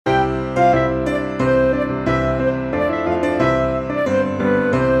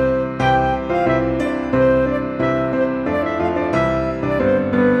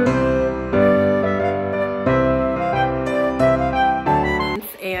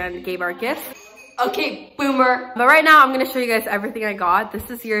and gave our gifts. Okay, boomer. But right now I'm gonna show you guys everything I got. This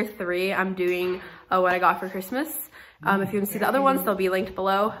is year 3. I'm doing what I got for Christmas. If you want to see the other ones, they'll be linked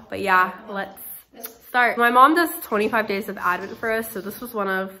below. But yeah, let's start. My mom does 25 days of Advent for us, so this was one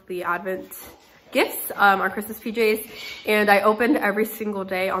of the Advent gifts, our Christmas PJs, and I opened every single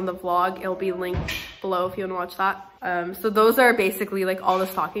day on the vlog. It'll be linked below if you want to watch that. So those are basically like all the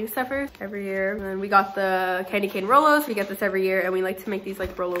stocking stuffers every year. And then we got the candy cane Rolos. We get this every year, and we like to make these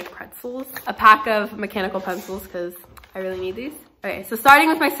like Rolo pretzels. A pack of mechanical pencils because I really need these. Okay, so starting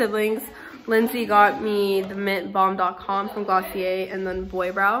with my siblings, Lindsay got me the mintbalm.com from Glossier and then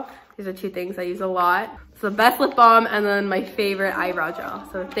Boy Brow. These are 2 things I use a lot. So the best lip balm and then my favorite eyebrow gel.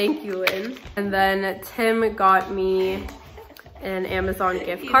 So thank you, Lynn. And then Tim got me an Amazon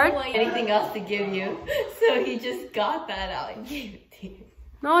gift card. He didn't want anything else to give you, so he just got that out and gave it to you.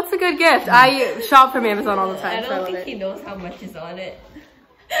 No, it's a good gift. I shop from Amazon all the time. I don't think he knows how much is on it.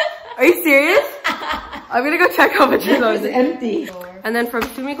 Are you serious? I'm gonna go check how much is on it. It's empty. And then from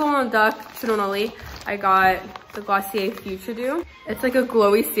Sumikko Monoduck Tsunonoli, I got the Glossier Future Dew. It's like a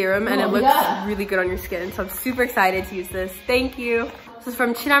glowy serum and it looks really good on your skin. So I'm super excited to use this. Thank you. This is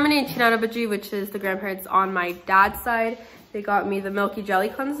from Chinamani and Chinanabaji, which is the grandparents on my dad's side. They got me the Milky Jelly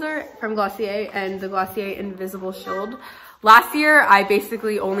Cleanser from Glossier and the Glossier Invisible Shield. Last year, I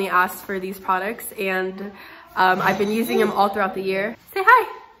basically only asked for these products and I've been using them all throughout the year. Say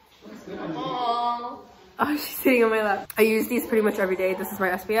hi. Aww. Oh, she's sitting on my lap. I use these pretty much every day. This is my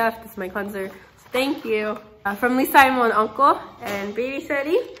SPF, this is my cleanser. So thank you. From Lisa and Uncle and Baby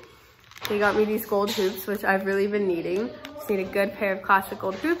Seti, they got me these gold hoops, which I've really been needing. Just need a good pair of classic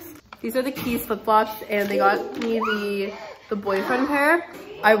gold hoops. These are the Keys flip-flops, and they got me the boyfriend pair.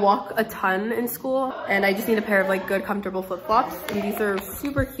 I walk a ton in school, and I just need a pair of like good, comfortable flip-flops. And these are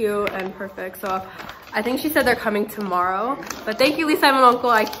super cute and perfect. So I think she said they're coming tomorrow. But thank you, Lisa and Uncle.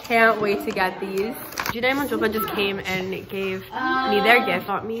 I can't wait to get these. Junaid and Jopa just came and gave me their gift.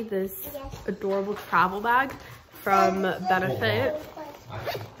 Got me this adorable travel bag from Benefit.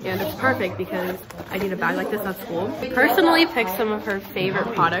 And it's perfect because I need a bag like this at school. I personally picked some of her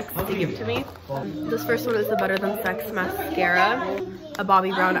favorite products to give to me. This first one is the Better Than Sex mascara, a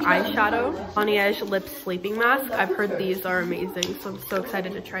Bobbi Brown eyeshadow, Laneige lip sleeping mask. I've heard these are amazing, so I'm so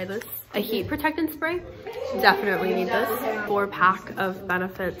excited to try this. A heat protectant spray, definitely need this. 4-pack of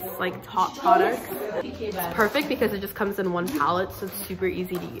Benefit's like top products. It's perfect because it just comes in one palette, so it's super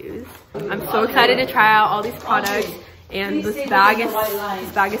easy to use. I'm so excited to try out all these products. And this bag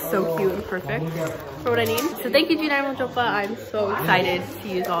is so cute and perfect for what I need. So thank you, Junaid and Jopa. I'm so excited to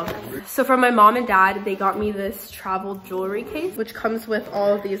use all of this. So from my mom and dad, they got me this travel jewelry case, which comes with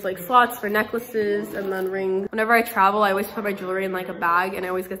all of these like slots for necklaces and then rings. Whenever I travel, I always put my jewelry in like a bag and it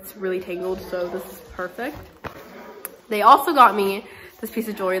always gets really tangled, so this is perfect. They also got me this piece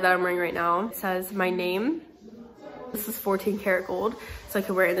of jewelry that I'm wearing right now. It says my name. This is 14 karat gold. So I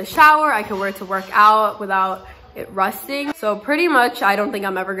could wear it in the shower, I could wear it to work out without it rusting. So pretty much I don't think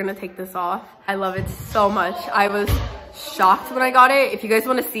I'm ever gonna take this off. I love it so much. I was shocked when I got it. If you guys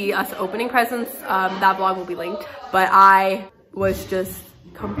want to see us opening presents, that vlog will be linked. But I was just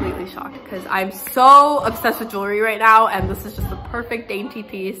completely shocked because I'm so obsessed with jewelry right now, and this is just the perfect dainty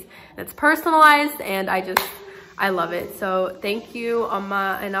piece. It's personalized and I love it. So thank you,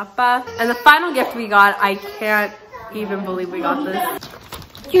 Amma and Appa. And the final gift we got, I can't even believe we got this.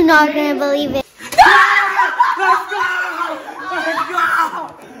 You're not gonna believe it.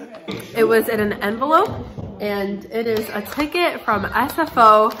 It was in an envelope, and it is a ticket from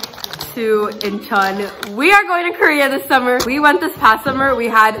SFO to Incheon. We are going to Korea this summer. We went this past summer. We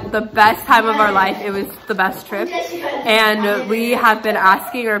had the best time of our life. It was the best trip, and we have been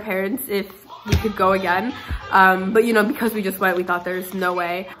asking our parents if we could go again. But you know, because we just went, we thought there's no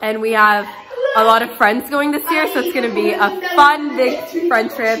way. And we have a lot of friends going this year, so it's gonna be a fun, big friend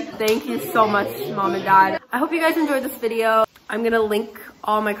trip. Thank you so much, Mom and Dad. I hope you guys enjoyed this video. I'm gonna link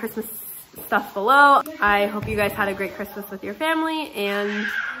all my Christmas stuff below. I hope you guys had a great Christmas with your family, and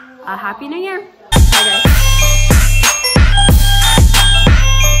a Happy New Year. Bye guys.